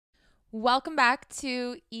Welcome back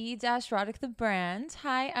to E-Rodic the brand.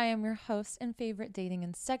 Hi, I am your host and favorite dating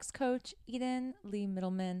and sex coach, Eden Lee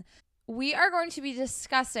Middleman. We are going to be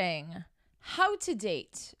discussing how to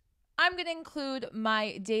date. I'm going to include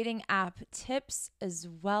my dating app tips as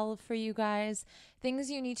well for you guys,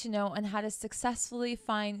 things you need to know on how to successfully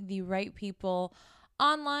find the right people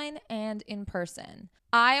online and in person.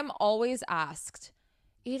 I am always asked,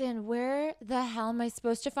 Eden, where the hell am I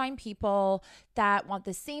supposed to find people that want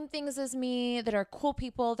the same things as me, that are cool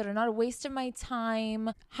people, that are not a waste of my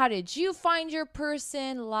time? How did you find your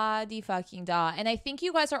person? La di fucking da. And I think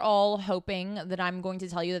you guys are all hoping that I'm going to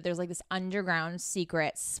tell you that there's like this underground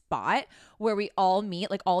secret spot where we all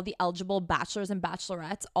meet, like all the eligible bachelors and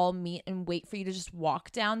bachelorettes all meet and wait for you to just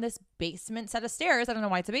walk down this basement set of stairs. I don't know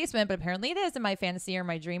why it's a basement, but apparently it is in my fantasy or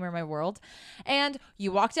my dream or my world. And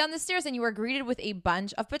you walk down the stairs and you are greeted with a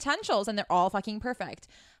bunch of potentials and they're all fucking perfect.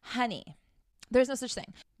 Honey, there's no such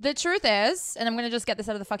thing. The truth is, and I'm going to just get this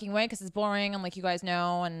out of the fucking way because it's boring, and like you guys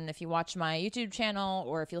know, and if you watch my YouTube channel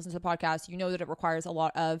or if you listen to the podcast, you know that it requires a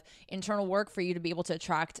lot of internal work for you to be able to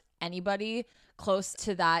attract anybody close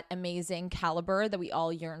to that amazing caliber that we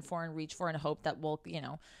all yearn for and reach for and hope that will,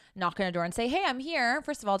 knock on a door and say, hey, I'm here.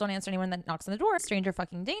 First of all, don't answer anyone that knocks on the door. Stranger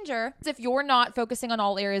fucking danger. If you're not focusing on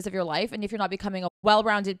all areas of your life and if you're not becoming a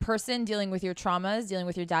well-rounded person dealing with your traumas, dealing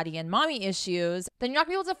with your daddy and mommy issues, then you're not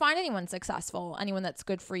going to be able to find anyone successful, anyone that's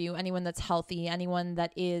good for you, anyone that's healthy, anyone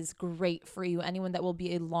that is great for you, anyone that will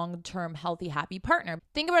be a long-term, healthy, happy partner.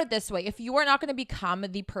 Think about it this way. If you are not going to become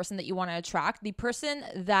the person that you want to attract, the person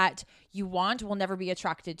that you want will never be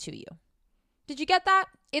attracted to you. Did you get that?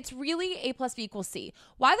 It's really A plus B equals C.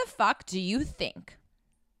 Why the fuck do you think,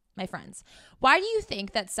 my friends, why do you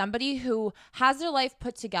think that somebody who has their life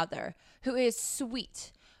put together, who is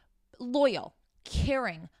sweet, loyal,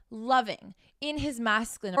 caring, loving, in his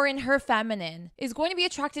masculine or in her feminine, is going to be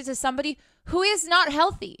attracted to somebody who is not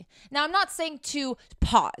healthy? Now, I'm not saying to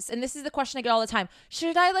pause, and this is the question I get all the time.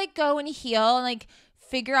 Should I go and heal and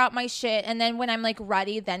figure out my shit and then when I'm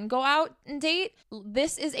ready, then go out and date?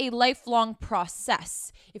 This is a lifelong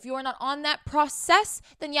process. If you are not on that process,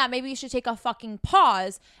 then yeah, maybe you should take a fucking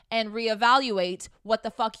pause and reevaluate what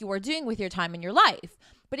the fuck you are doing with your time in your life.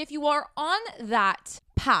 But if you are on that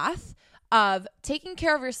path of taking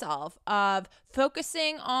care of yourself, of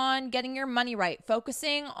focusing on getting your money right,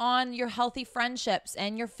 focusing on your healthy friendships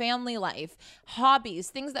and your family life, hobbies,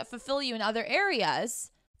 things that fulfill you in other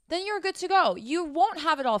areas, then you're good to go. You won't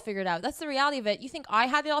have it all figured out. That's the reality of it. You think I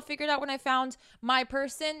had it all figured out when I found my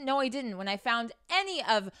person? No, I didn't. When I found any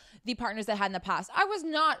of the partners that I had in the past, I was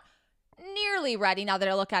not nearly ready now that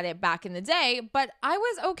I look at it back in the day, but I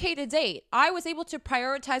was okay to date. I was able to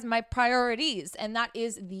prioritize my priorities, and that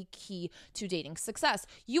is the key to dating success.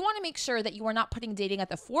 You want to make sure that you are not putting dating at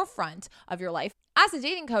the forefront of your life. As a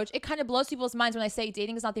dating coach, it kind of blows people's minds when I say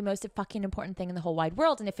dating is not the most fucking important thing in the whole wide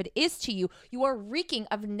world. And if it is to you, you are reeking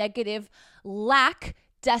of negative,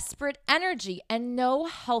 desperate energy, and no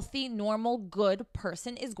healthy, normal, good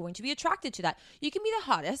person is going to be attracted to that. You can be the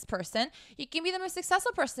hottest person, you can be the most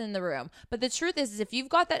successful person in the room, but the truth is if you've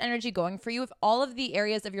got that energy going for you, if all of the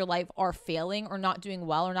areas of your life are failing or not doing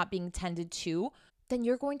well or not being tended to, then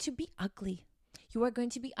you're going to be ugly. You are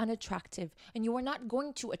going to be unattractive, and you are not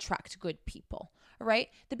going to attract good people, right?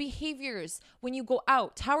 The behaviors when you go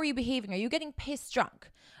out, how are you behaving? Are you getting pissed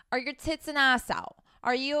drunk? Are your tits and ass out?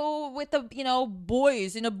 Are you with the,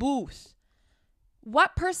 boys in a booth?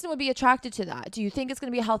 What person would be attracted to that? Do you think it's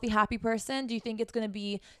going to be a healthy, happy person? Do you think it's going to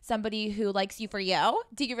be somebody who likes you for you?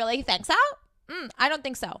 Do you really think so? I don't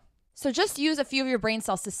think so. So just use a few of your brain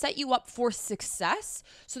cells to set you up for success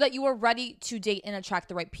so that you are ready to date and attract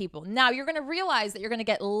the right people. Now, you're going to realize that you're going to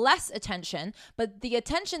get less attention, but the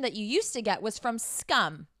attention that you used to get was from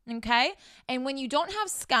scum. Okay? And when you don't have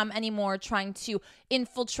scum anymore trying to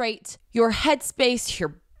infiltrate your headspace,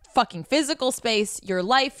 your fucking physical space, your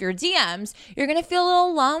life, your DMs, you're going to feel a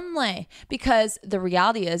little lonely because the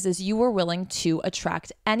reality is you were willing to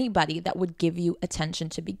attract anybody that would give you attention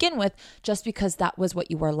to begin with just because that was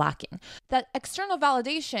what you were lacking. That external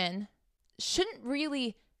validation shouldn't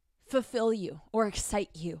really fulfill you or excite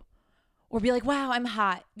you or be like, wow, I'm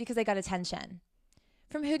hot because I got attention.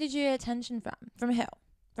 From who did you get attention from? From who?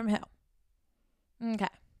 From who? Okay.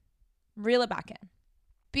 Reel it back in.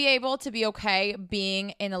 Be able to be okay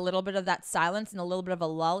being in a little bit of that silence and a little bit of a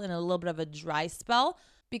lull and a little bit of a dry spell,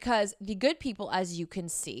 because the good people, as you can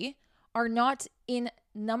see, are not in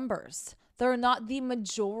numbers. They're not the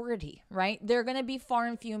majority, right? They're going to be far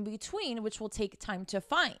and few in between, which will take time to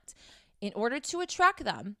find. In order to attract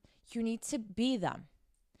them, you need to be them.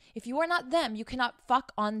 If you are not them, you cannot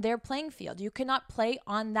fuck on their playing field. You cannot play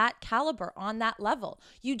on that caliber, on that level.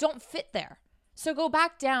 You don't fit there. So go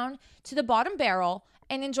back down to the bottom barrel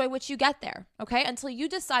and enjoy what you get there, okay? Until you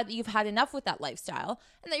decide that you've had enough with that lifestyle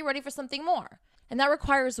and that you're ready for something more. And that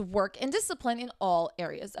requires work and discipline in all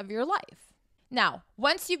areas of your life. Now,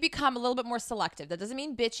 once you become a little bit more selective, that doesn't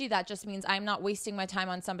mean bitchy. That just means I'm not wasting my time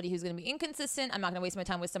on somebody who's going to be inconsistent. I'm not going to waste my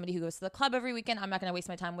time with somebody who goes to the club every weekend. I'm not going to waste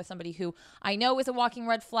my time with somebody who I know is a walking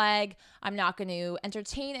red flag. I'm not going to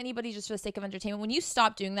entertain anybody just for the sake of entertainment. When you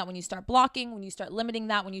stop doing that, when you start blocking, when you start limiting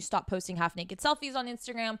that, when you stop posting half-naked selfies on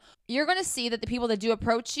Instagram, you're going to see that the people that do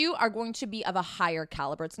approach you are going to be of a higher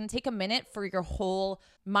caliber. It's going to take a minute for your whole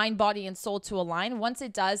mind, body, and soul to align. Once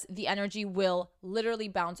it does, the energy will literally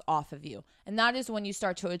bounce off of you. And that is when you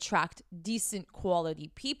start to attract decent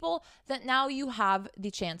quality people that now you have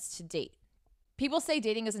the chance to date. People say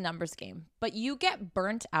dating is a numbers game, but you get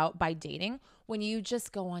burnt out by dating when you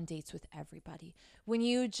just go on dates with everybody, when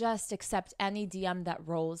you just accept any DM that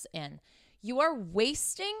rolls in. You are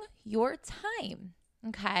wasting your time,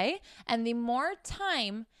 okay? And the more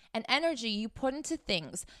time and energy you put into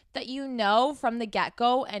things that you know from the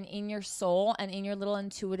get-go and in your soul and in your little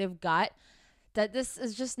intuitive gut that this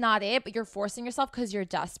is just not it, but you're forcing yourself because you're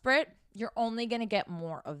desperate, you're only going to get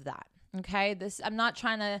more of that, okay? I'm not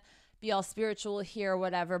trying to be all spiritual here or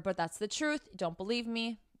whatever, but that's the truth. Don't believe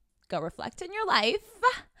me? Go reflect in your life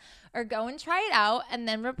or go and try it out and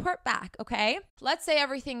then report back, okay? Let's say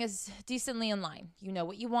everything is decently in line. You know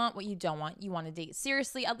what you want, what you don't want. You want to date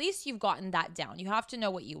seriously. At least you've gotten that down. You have to know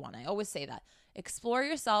what you want. I always say that. Explore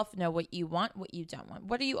yourself, know what you want, what you don't want.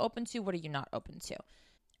 What are you open to? What are you not open to?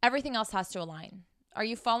 Everything else has to align. Are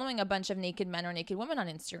you following a bunch of naked men or naked women on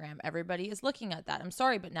Instagram? Everybody is looking at that. I'm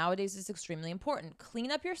sorry, but nowadays it's extremely important.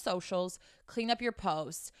 Clean up your socials, clean up your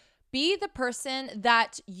posts. Be the person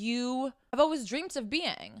that you have always dreamed of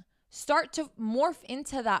being. Start to morph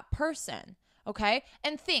into that person, okay?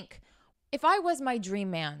 And think, if I was my dream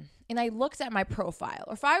man and I looked at my profile,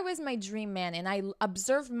 or if I was my dream man and I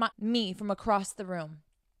observed me from across the room,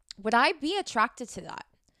 would I be attracted to that?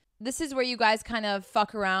 This is where you guys kind of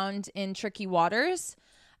fuck around in tricky waters.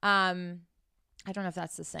 I don't know if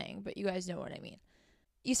that's the saying, but you guys know what I mean.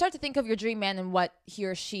 You start to think of your dream man and what he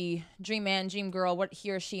or she, dream man, dream girl, what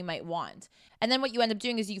he or she might want. And then what you end up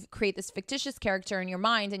doing is you create this fictitious character in your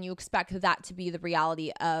mind and you expect that to be the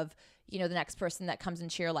reality of, you know, the next person that comes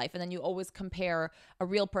into your life. And then you always compare a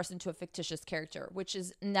real person to a fictitious character, which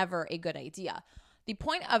is never a good idea. The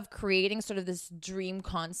point of creating sort of this dream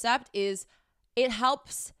concept is it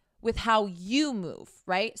helps with how you move,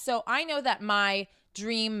 right? So I know that my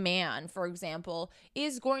dream man, for example,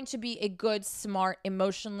 is going to be a good, smart,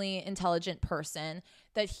 emotionally intelligent person,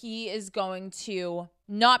 that he is going to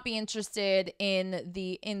not be interested in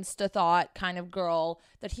the Insta thought kind of girl,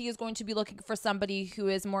 that he is going to be looking for somebody who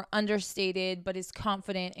is more understated but is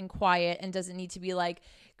confident and quiet and doesn't need to be like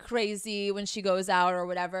crazy when she goes out or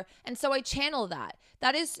whatever. And so I channel that.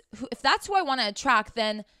 If that's who I want to attract,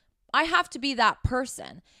 then I have to be that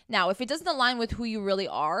person. Now, if it doesn't align with who you really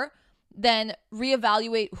are, then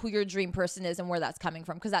reevaluate who your dream person is and where that's coming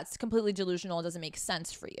from, because that's completely delusional. It doesn't make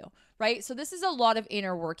sense for you, right? So this is a lot of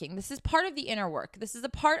inner working. This is part of the inner work. This is a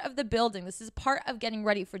part of the building. This is part of getting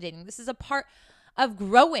ready for dating. This is a part of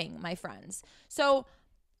growing, my friends. So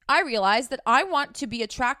I realized that I want to be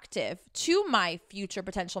attractive to my future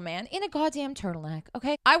potential man in a goddamn turtleneck,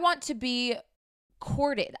 okay? I want to be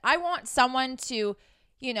courted. I want someone to,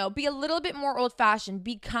 you know, be a little bit more old-fashioned,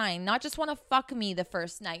 be kind, not just want to fuck me the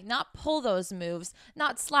first night, not pull those moves,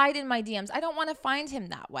 not slide in my DMs. I don't want to find him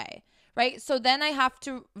that way, right? So then I have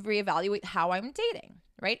to reevaluate how I'm dating,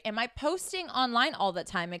 right? Am I posting online all the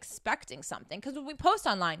time expecting something? Because when we post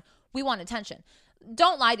online, we want attention.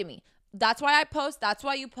 Don't lie to me. That's why I post. That's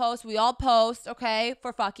why you post. We all post, okay,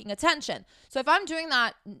 for fucking attention. So if I'm doing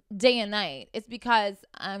that day and night, it's because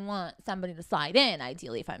I want somebody to slide in,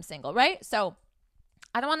 ideally, if I'm single, right? So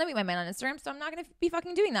I don't want to meet my man on Instagram, so I'm not going to be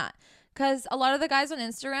fucking doing that. Because a lot of the guys on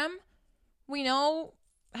Instagram, we know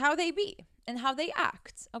how they be and how they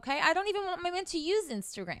act, okay? I don't even want my man to use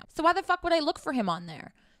Instagram. So why the fuck would I look for him on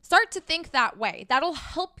there? Start to think that way. That'll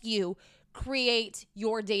help you create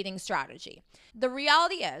your dating strategy. The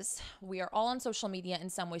reality is we are all on social media in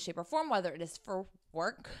some way, shape, or form, whether it is for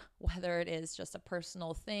work, whether it is just a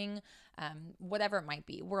personal thing, whatever it might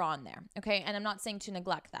be, we're on there, okay? And I'm not saying to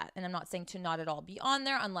neglect that, and I'm not saying to not at all be on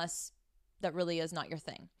there unless that really is not your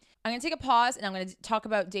thing. I'm going to take a pause, and I'm going to talk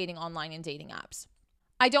about dating online and dating apps.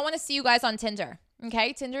 I don't want to see you guys on Tinder,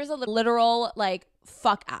 okay? Tinder is a literal, like,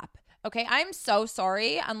 fuck app. Okay, I'm so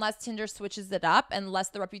sorry unless Tinder switches it up, unless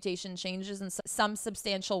the reputation changes in some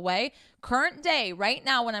substantial way. Current day, right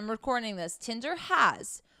now when I'm recording this, Tinder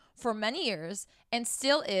has for many years and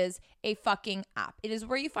still is a fucking app. It is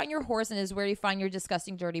where you find your whores and it is where you find your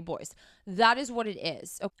disgusting dirty boys. That is what it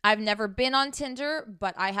is. I've never been on Tinder,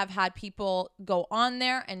 but I have had people go on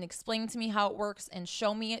there and explain to me how it works and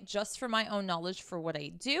show me it just for my own knowledge for what I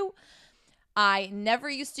do. I never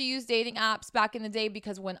used to use dating apps back in the day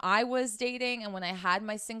because when I was dating and when I had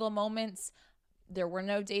my single moments, there were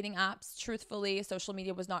no dating apps. Truthfully, social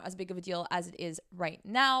media was not as big of a deal as it is right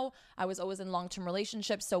now. I was always in long-term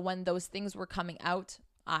relationships. So when those things were coming out,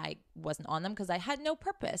 I wasn't on them because I had no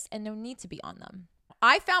purpose and no need to be on them.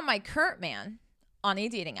 I found my current man on a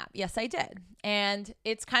dating app. Yes, I did. And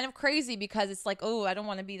it's kind of crazy because it's like, oh, I don't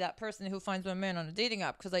want to be that person who finds my man on a dating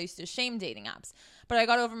app because I used to shame dating apps. But I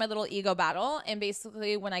got over my little ego battle. And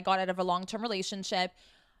basically, when I got out of a long-term relationship,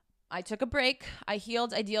 I took a break. I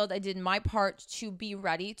healed. I dealed. I did my part to be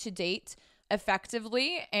ready to date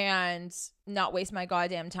effectively and not waste my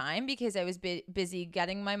goddamn time because I was busy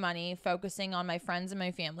getting my money, focusing on my friends and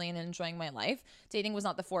my family and enjoying my life. Dating was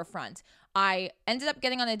not the forefront. I ended up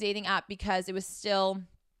getting on a dating app because it was still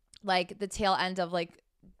like the tail end of like,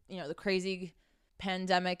 you know, the crazy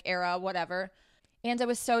pandemic era, whatever. And I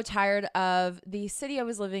was so tired of the city I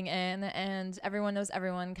was living in and everyone knows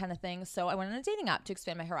everyone kind of thing. So I went on a dating app to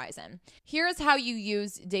expand my horizon. Here's how you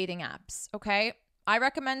use dating apps, okay? I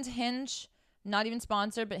recommend Hinge. Not even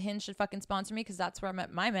sponsored, but Hinge should fucking sponsor me because that's where I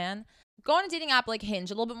met my man. Go on a dating app like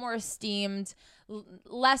Hinge, a little bit more esteemed,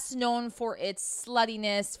 less known for its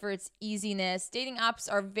sluttiness, for its easiness. Dating apps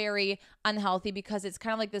are very unhealthy because it's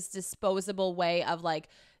kind of like this disposable way of like,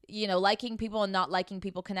 you know, liking people and not liking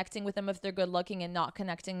people, connecting with them if they're good looking and not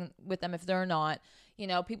connecting with them if they're not. You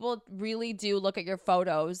know, people really do look at your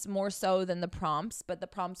photos more so than the prompts, but the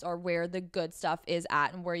prompts are where the good stuff is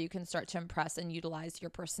at and where you can start to impress and utilize your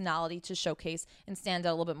personality to showcase and stand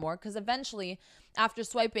out a little bit more. Because eventually, after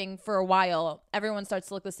swiping for a while, everyone starts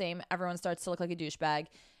to look the same. Everyone starts to look like a douchebag.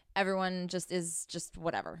 Everyone just is just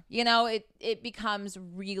whatever. You know, it becomes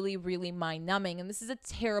really, really mind-numbing. And this is a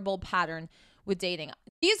terrible pattern with dating.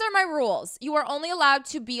 These are my rules. You are only allowed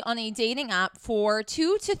to be on a dating app for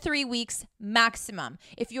 2 to 3 weeks maximum.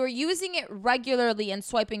 If you're using it regularly and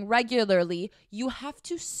swiping regularly, you have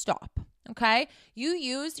to stop. Okay? You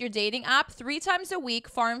use your dating app 3 times a week,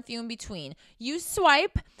 far and few in between. You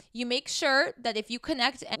swipe. You make sure that if you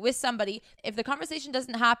connect with somebody, if the conversation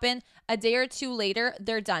doesn't happen a day or 2 later,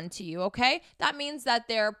 they're done to you, okay? That means that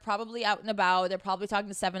they're probably out and about. They're probably talking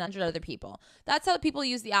to 700 other people. That's how people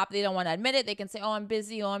use the app. They don't want to admit it. They can say, oh, I'm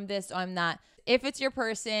busy. Oh, I'm this. Oh, I'm that. If it's your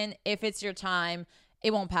person, if it's your time,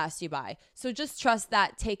 it won't pass you by. So just trust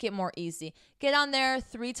that. Take it more easy. Get on there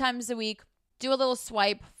 3 times a week. Do a little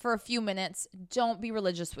swipe for a few minutes. Don't be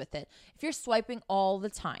religious with it. If you're swiping all the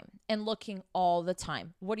time and looking all the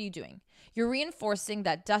time, what are you doing? You're reinforcing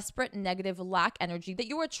that desperate, negative lack energy that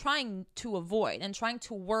you are trying to avoid and trying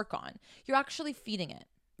to work on. You're actually feeding it,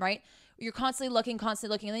 right? You're constantly looking,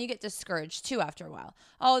 and then you get discouraged too after a while.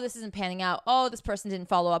 Oh, this isn't panning out. Oh, this person didn't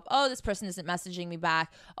follow up. Oh, this person isn't messaging me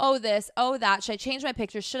back. Oh, this, oh, that. Should I change my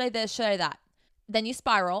picture? Should I this? Should I that? Then you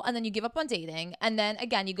spiral and then you give up on dating. And then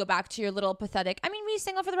again, you go back to your little pathetic, I mean, me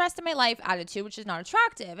single for the rest of my life attitude, which is not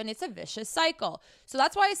attractive. And it's a vicious cycle. So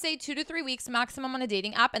that's why I say 2 to 3 weeks maximum on a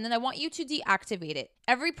dating app. And then I want you to deactivate it.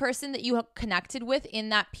 Every person that you have connected with in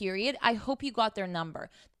that period, I hope you got their number.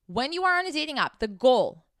 When you are on a dating app, the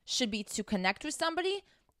goal should be to connect with somebody,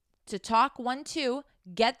 to talk 1-2,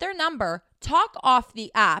 get their number, talk off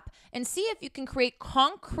the app, and see if you can create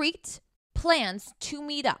concrete plans to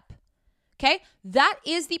meet up. Okay, that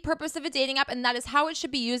is the purpose of a dating app, and that is how it should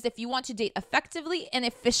be used if you want to date effectively and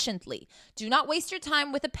efficiently. Do not waste your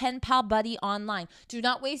time with a pen pal buddy online. Do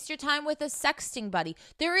not waste your time with a sexting buddy.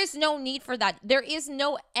 There is no need for that. There is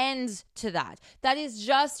no end to that. That is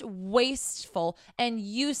just wasteful and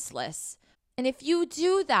useless. And if you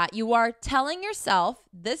do that, you are telling yourself,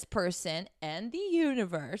 this person, and the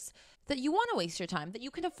universe that you want to waste your time, that you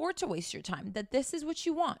can afford to waste your time, that this is what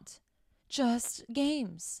you want. Just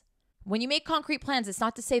games. When you make concrete plans, it's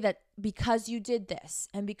not to say that because you did this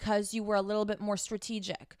and because you were a little bit more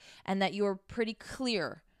strategic and that you were pretty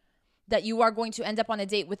clear that you are going to end up on a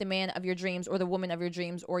date with the man of your dreams or the woman of your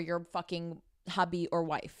dreams or your fucking hubby or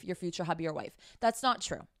wife, your future hubby or wife. That's not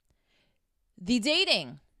true. The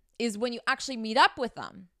dating is when you actually meet up with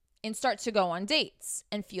them and start to go on dates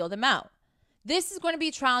and feel them out. This is going to be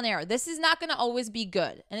trial and error. This is not going to always be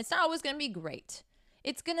good, and it's not always going to be great.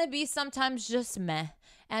 It's going to be sometimes just meh.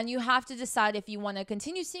 And you have to decide if you want to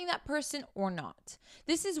continue seeing that person or not.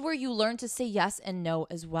 This is where you learn to say yes and no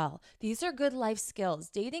as well. These are good life skills.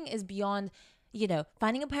 Dating is beyond,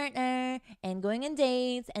 finding a partner and going on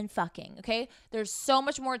dates and fucking, okay? There's so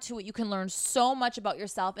much more to it. You can learn so much about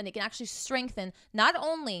yourself, and it can actually strengthen not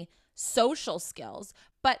only social skills,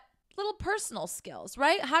 but little personal skills,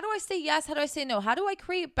 right? How do I say yes? How do I say no? How do I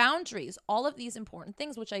create boundaries? All of these important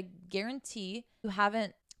things, which I guarantee you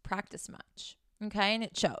haven't practiced much, okay? And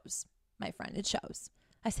it shows, my friend, it shows.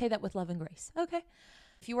 I say that with love and grace, okay?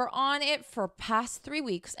 If you are on it for past 3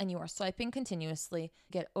 weeks and you are swiping continuously,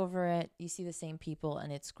 get over it. You see the same people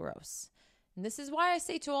and it's gross. And this is why I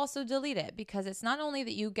say to also delete it, because it's not only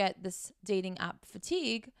that you get this dating app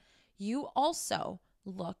fatigue, you also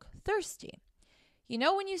look thirsty.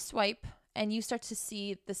 When you swipe and you start to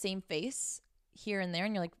see the same face here and there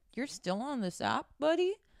and you're like, you're still on this app,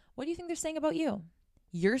 buddy? What do you think they're saying about you?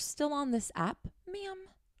 You're still on this app,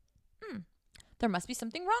 ma'am? There must be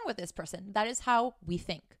something wrong with this person. That is how we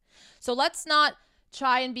think. So let's not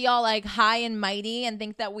try and be all like high and mighty and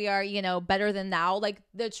think that we are, better than thou. Like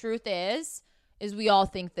the truth is we all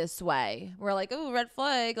think this way. We're like, oh, red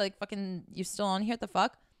flag, like fucking you still on here, the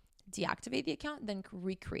fuck? Deactivate the account, then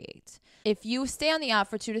recreate. If you stay on the app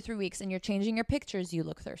for 2 to 3 weeks and you're changing your pictures, you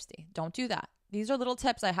look thirsty. Don't do that. These are little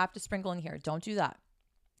tips I have to sprinkle in here. Don't do that.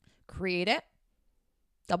 Create it,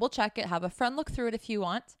 double check it, have a friend look through it if you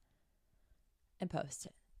want, and post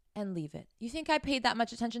it and leave it. You think I paid that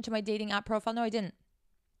much attention to my dating app profile? No, I didn't.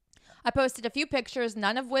 I posted a few pictures,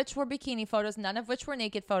 none of which were bikini photos, none of which were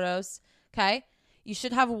naked photos. Okay. You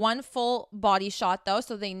should have one full body shot though,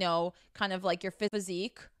 so they know kind of like your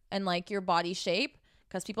physique and like your body shape,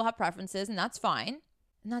 because people have preferences and that's fine.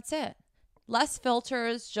 And that's it. Less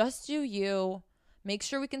filters, just do you. Make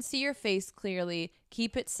sure we can see your face clearly.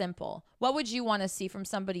 Keep it simple. What would you want to see from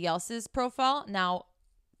somebody else's profile? Now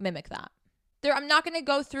mimic that. I'm not going to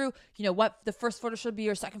go through, what the first photo should be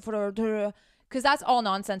or second photo, because that's all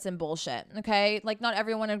nonsense and bullshit. Okay. Like not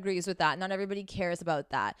everyone agrees with that. Not everybody cares about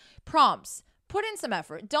that. Prompts, put in some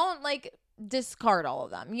effort. Don't like discard all of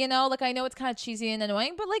them, like I know it's kind of cheesy and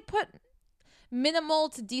annoying, but like put minimal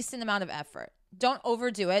to decent amount of effort. Don't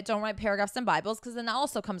overdo it. Don't write paragraphs and Bibles, because then that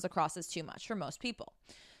also comes across as too much for most people.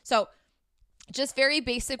 So just very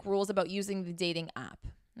basic rules about using the dating app.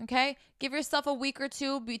 Okay. Give yourself a week or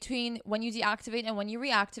two between when you deactivate and when you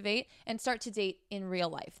reactivate, and start to date in real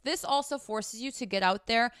life. This also forces you to get out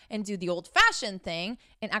there and do the old fashioned thing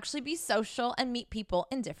and actually be social and meet people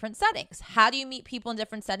in different settings. How do you meet people in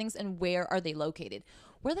different settings, and where are they located?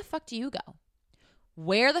 Where the fuck do you go?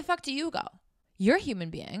 Where the fuck do you go? You're a human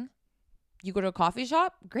being. You go to a coffee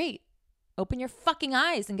shop? Great. Open your fucking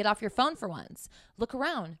eyes and get off your phone for once. Look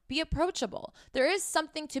around. Be approachable. There is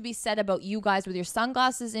something to be said about you guys with your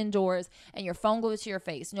sunglasses indoors and your phone glued to your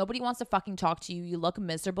face. Nobody wants to fucking talk to you. You look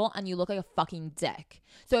miserable and you look like a fucking dick.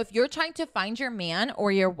 So if you're trying to find your man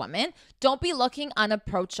or your woman, don't be looking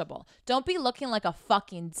unapproachable. Don't be looking like a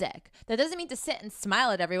fucking dick. That doesn't mean to sit and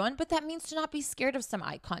smile at everyone, but that means to not be scared of some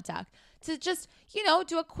eye contact. To just,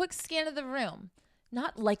 do a quick scan of the room.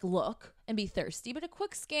 Not like look and be thirsty, but a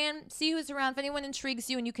quick scan, see who's around. If anyone intrigues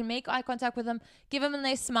you and you can make eye contact with them, give them a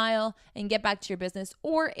nice smile and get back to your business.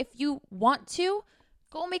 Or if you want to,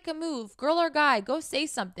 go make a move. Girl or guy, go say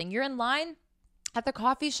something. You're in line at the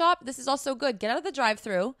coffee shop. This is also good. Get out of the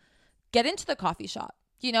drive-thru. Get into the coffee shop.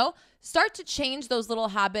 Start to change those little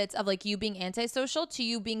habits of like you being antisocial to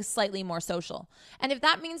you being slightly more social. And if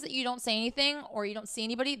that means that you don't say anything or you don't see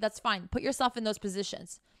anybody, that's fine. Put yourself in those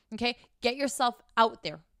positions. Okay, get yourself out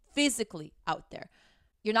there, physically out there.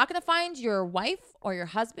 You're not going to find your wife or your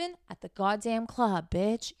husband at the goddamn club,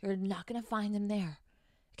 bitch. You're not going to find them there.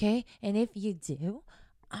 Okay, and if you do,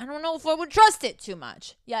 I don't know if I would trust it too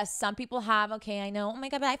much. Yes, some people have. Okay, I know. Oh my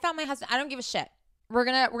God, but I found my husband. I don't give a shit. We're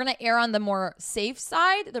gonna err on the more safe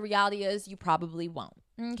side. The reality is you probably won't.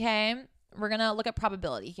 Okay, we're gonna look at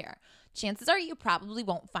probability here. Chances are you probably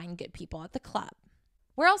won't find good people at the club.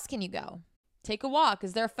 Where else can you go? Take a walk.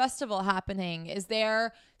 Is there a festival happening? Is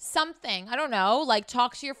there something? I don't know. Like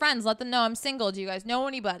talk to your friends. Let them know I'm single. Do you guys know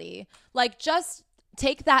anybody? Like just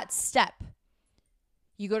take that step.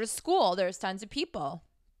 You go to school. There's tons of people.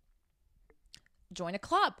 Join a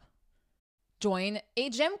club. Join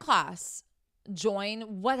a gym class. Join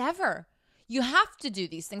whatever. You have to do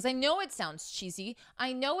these things. I know it sounds cheesy.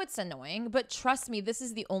 I know it's annoying, but trust me, this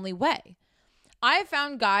is the only way. I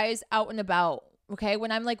found guys out and about. Okay,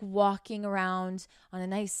 when I'm like walking around on a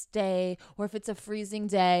nice day, or if it's a freezing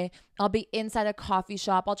day, I'll be inside a coffee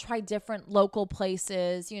shop. I'll try different local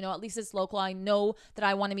places. At least it's local. I know that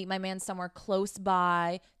I want to meet my man somewhere close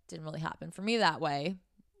by. Didn't really happen for me that way.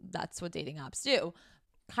 That's what dating apps do.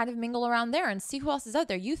 kind of mingle around there and see who else is out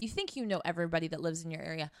there. You think you know everybody that lives in your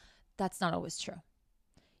area. That's not always true.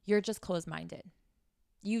 You're just closed-minded.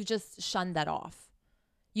 You've just shunned that off.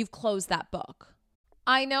 You've closed that book.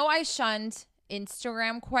 I know I shunned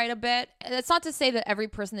Instagram quite a bit. That's not to say that every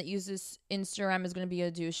person that uses Instagram is going to be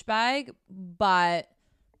a douchebag, but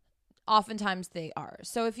oftentimes they are.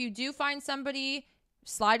 So if you do find somebody,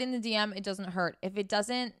 slide in the DM. It doesn't hurt. If it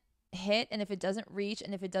doesn't hit and if it doesn't reach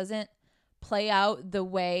and if it doesn't play out the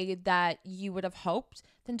way that you would have hoped,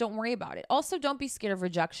 then don't worry about it. Also, don't be scared of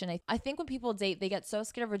rejection. I think when people date, they get so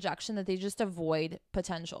scared of rejection that they just avoid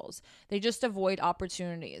potentials. They just avoid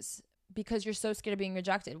opportunities because you're so scared of being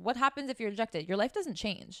rejected. What happens if you're rejected? Your life doesn't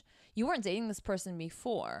change. You weren't dating this person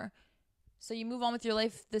before, so you move on with your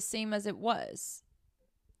life the same as it was.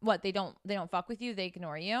 What, they don't fuck with you? They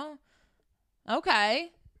ignore you?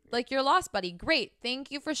 Okay. Like, you're lost, buddy. Great.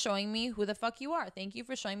 Thank you for showing me who the fuck you are. Thank you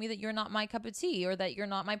for showing me that you're not my cup of tea or that you're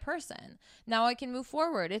not my person. Now I can move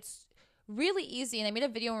forward. It's really easy. And I made a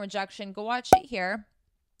video on rejection. Go watch it here.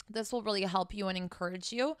 This will really help you and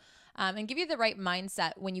encourage you and give you the right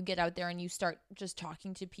mindset when you get out there and you start just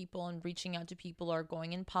talking to people and reaching out to people or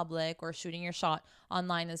going in public or shooting your shot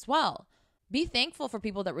online as well. Be thankful for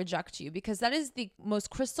people that reject you because that is the most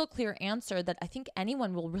crystal clear answer that I think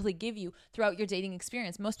anyone will really give you throughout your dating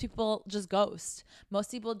experience. Most people just ghost.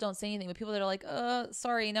 Most people don't say anything, but people that are like,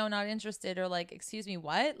 sorry, no, not interested, or like, excuse me,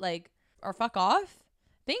 what? Like, or fuck off.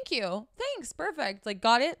 Thank you. Thanks. Perfect. Like,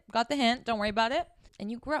 got it. Got the hint. Don't worry about it. And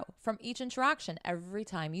you grow from each interaction every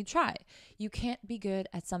time you try. You can't be good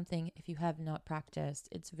at something if you have not practiced.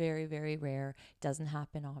 It's very, very rare. It doesn't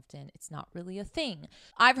happen often. It's not really a thing.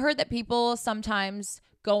 I've heard that people sometimes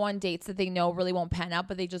go on dates that they know really won't pan out,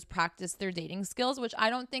 but they just practice their dating skills, which I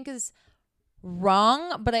don't think is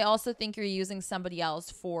wrong, but I also think you're using somebody else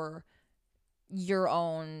for your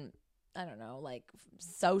own, I don't know, like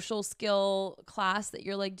social skill class that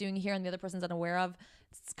you're like doing here and the other person's unaware of.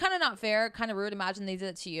 It's kind of not fair, kind of rude. Imagine they did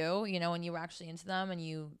it to you, and you were actually into them and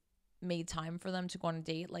you made time for them to go on a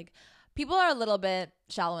date. Like, people are a little bit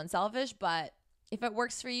shallow and selfish, but if it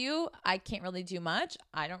works for you, I can't really do much.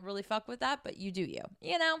 I don't really fuck with that, but you do you.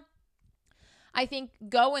 I think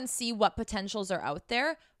go and see what potentials are out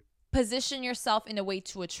there. Position yourself in a way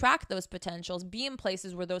to attract those potentials. Be in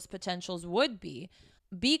places where those potentials would be.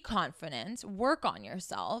 Be confident, work on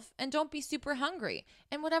yourself, and don't be super hungry.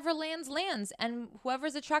 And whatever lands, lands. And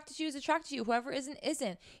whoever's attracted to you is attracted to you. Whoever isn't,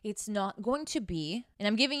 isn't. It's not going to be, and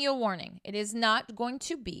I'm giving you a warning, it is not going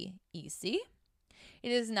to be easy.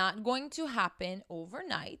 It is not going to happen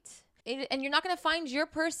overnight. And you're not going to find your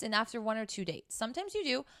person after 1 or 2 dates. Sometimes you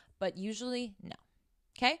do, but usually no.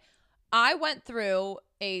 Okay? I went through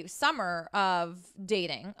a summer of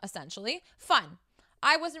dating, essentially. Fun.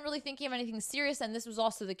 I wasn't really thinking of anything serious, and this was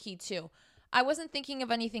also the key too. I wasn't thinking of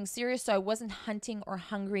anything serious, so I wasn't hunting or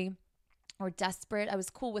hungry or desperate. I was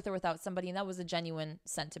cool with or without somebody, and that was a genuine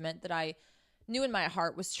sentiment that I knew in my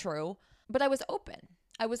heart was true. But I was open.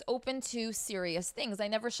 I was open to serious things. I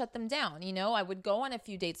never shut them down. I would go on a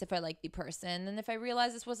few dates if I liked the person, and if I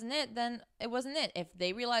realized this wasn't it, then it wasn't it. If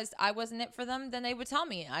they realized I wasn't it for them, then they would tell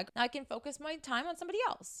me. I can focus my time on somebody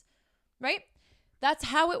else, right? That's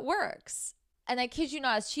how it works. And I kid you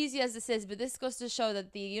not, as cheesy as this is, but this goes to show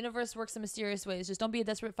that the universe works in mysterious ways. Just don't be a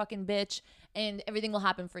desperate fucking bitch and everything will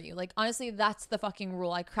happen for you. Like, honestly, that's the fucking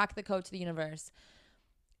rule. I cracked the code to the universe.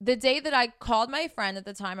 The day that I called my friend at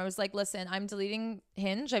the time, I was like, listen, I'm deleting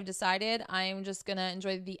Hinge. I've decided I'm just going to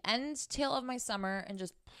enjoy the end tail of my summer and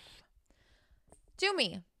just do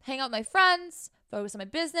me. Hang out with my friends, focus on my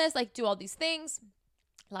business, like do all these things.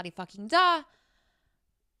 La-di-fucking-da.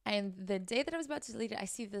 And the day that I was about to delete it, I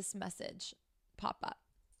see this message pop up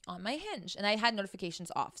on my Hinge, and I had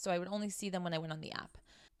notifications off, so I would only see them when I went on the app.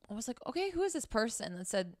 I was like, okay, who is this person that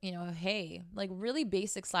said, hey, like really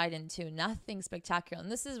basic slide into, nothing spectacular.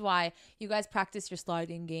 And this is why you guys practice your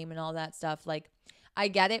sliding game and all that stuff. Like, I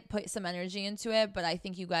get it, put some energy into it, but I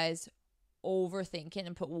think you guys overthink it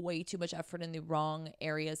and put way too much effort in the wrong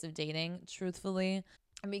areas of dating, truthfully.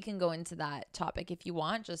 And we can go into that topic if you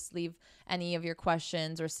want. Just leave any of your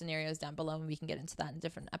questions or scenarios down below and we can get into that in a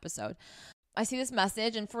different episode. I see this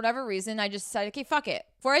message, and for whatever reason, I just decided, okay, fuck it.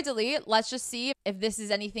 Before I delete, let's just see if this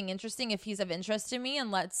is anything interesting, if he's of interest to me,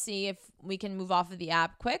 and let's see if we can move off of the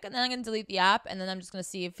app quick. And then I'm going to delete the app, and then I'm just going to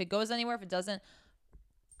see if it goes anywhere. If it doesn't,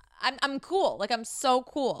 I'm cool. Like, I'm so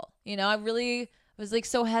cool. I really was, like,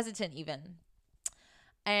 so hesitant even.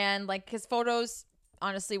 And, like, his photos,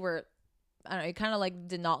 honestly, were, I don't know, it kind of, like,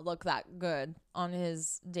 did not look that good on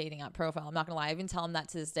his dating app profile. I'm not gonna lie. I even tell him that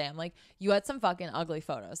to this day. I'm like, you had some fucking ugly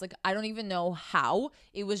photos. Like, I don't even know how.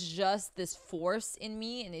 It was just this force in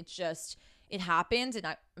me, and it it happened, and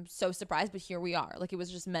I'm so surprised, but here we are. Like, it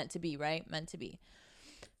was just meant to be, right? Meant to be.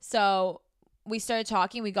 So we started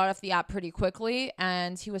talking. We got off the app pretty quickly,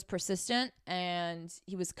 and he was persistent, and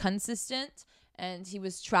he was consistent, and he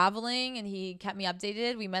was traveling, and he kept me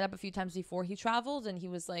updated. We met up a few times before he traveled, and he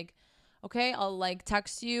was like, okay, I'll like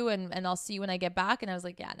text you and I'll see you when I get back. And I was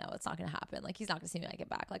like, yeah, no, it's not going to happen. Like, he's not going to see me when I get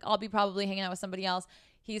back. Like, I'll be probably hanging out with somebody else.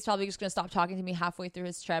 He's probably just going to stop talking to me halfway through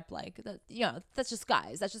his trip. Like, that's just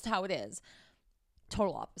guys. That's just how it is.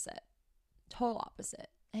 Total opposite.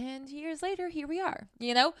 And years later, here we are,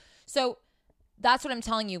 So that's what I'm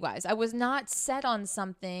telling you guys. I was not set on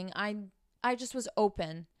something. I just was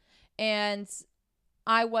open, and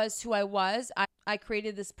I was who I was. I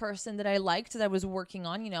created this person that I liked, that I was working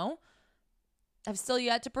on, I've still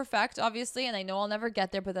yet to perfect, obviously, and I know I'll never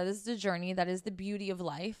get there, but that is the journey. That is the beauty of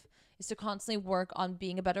life, is to constantly work on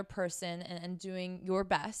being a better person and doing your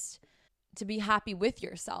best to be happy with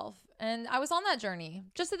yourself. And I was on that journey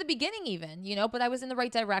just at the beginning even, but I was in the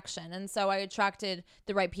right direction. And so I attracted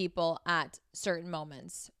the right people at certain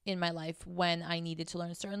moments in my life when I needed to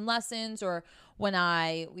learn certain lessons, or when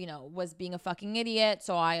I, was being a fucking idiot.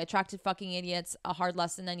 So I attracted fucking idiots, a hard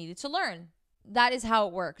lesson I needed to learn. That is how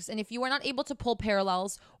it works. And if you are not able to pull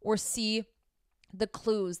parallels or see the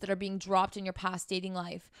clues that are being dropped in your past dating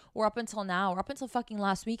life, or up until now, or up until fucking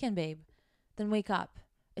last weekend, babe, then wake up.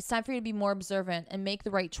 It's time for you to be more observant and make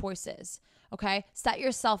the right choices, okay? Set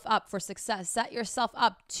yourself up for success. Set yourself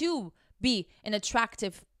up to be an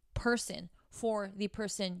attractive person for the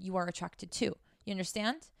person you are attracted to. You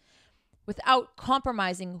understand? Without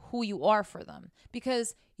compromising who you are for them.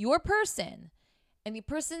 Because your person and the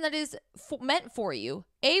person that is meant for you,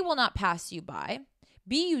 A, will not pass you by.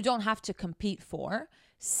 B, you don't have to compete for.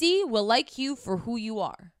 C, will like you for who you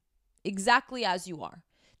are, exactly as you are.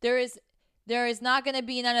 There is not going to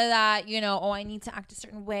be none of that, I need to act a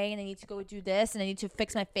certain way, and I need to go do this, and I need to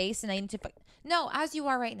fix my face, and I need to no, as you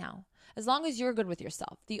are right now. As long as you're good with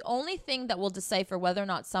yourself. The only thing that will decipher whether or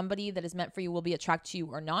not somebody that is meant for you will be attracted to you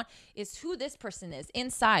or not is who this person is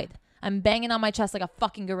inside. I'm banging on my chest like a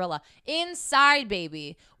fucking gorilla. Inside,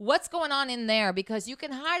 baby. What's going on in there? Because you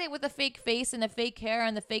can hide it with a fake face and the fake hair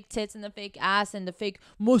and the fake tits and the fake ass and the fake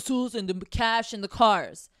muscles and the cash and the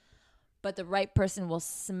cars. But the right person will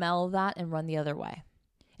smell that and run the other way.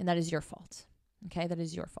 And that is your fault. Okay? That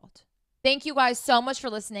is your fault. Thank you guys so much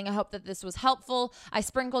for listening. I hope that this was helpful. I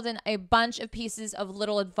sprinkled in a bunch of pieces of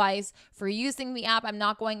little advice for using the app. I'm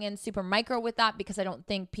not going in super micro with that because I don't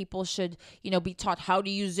think people should, be taught how to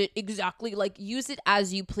use it exactly. Like, use it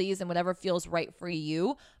as you please and whatever feels right for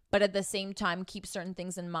you. But at the same time, keep certain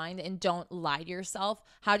things in mind and don't lie to yourself.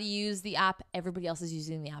 How to use the app, everybody else is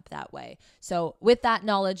using the app that way. So with that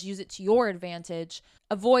knowledge, use it to your advantage.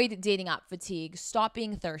 Avoid dating app fatigue. Stop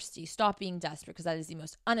being thirsty. Stop being desperate, because that is the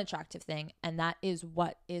most unattractive thing. And that is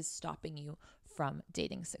what is stopping you from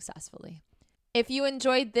dating successfully. If you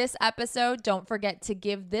enjoyed this episode, don't forget to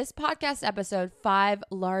give this podcast episode 5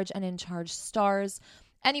 large and in charge stars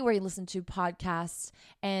anywhere you listen to podcasts,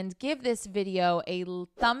 and give this video a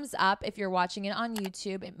thumbs up if you're watching it on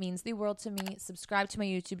YouTube. It means the world to me. Subscribe to my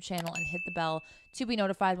YouTube channel and hit the bell to be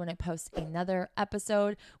notified when I post another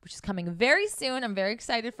episode, which is coming very soon. I'm very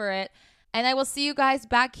excited for it. And I will see you guys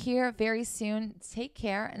back here very soon. Take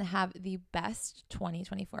care and have the best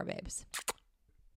 2024, babes.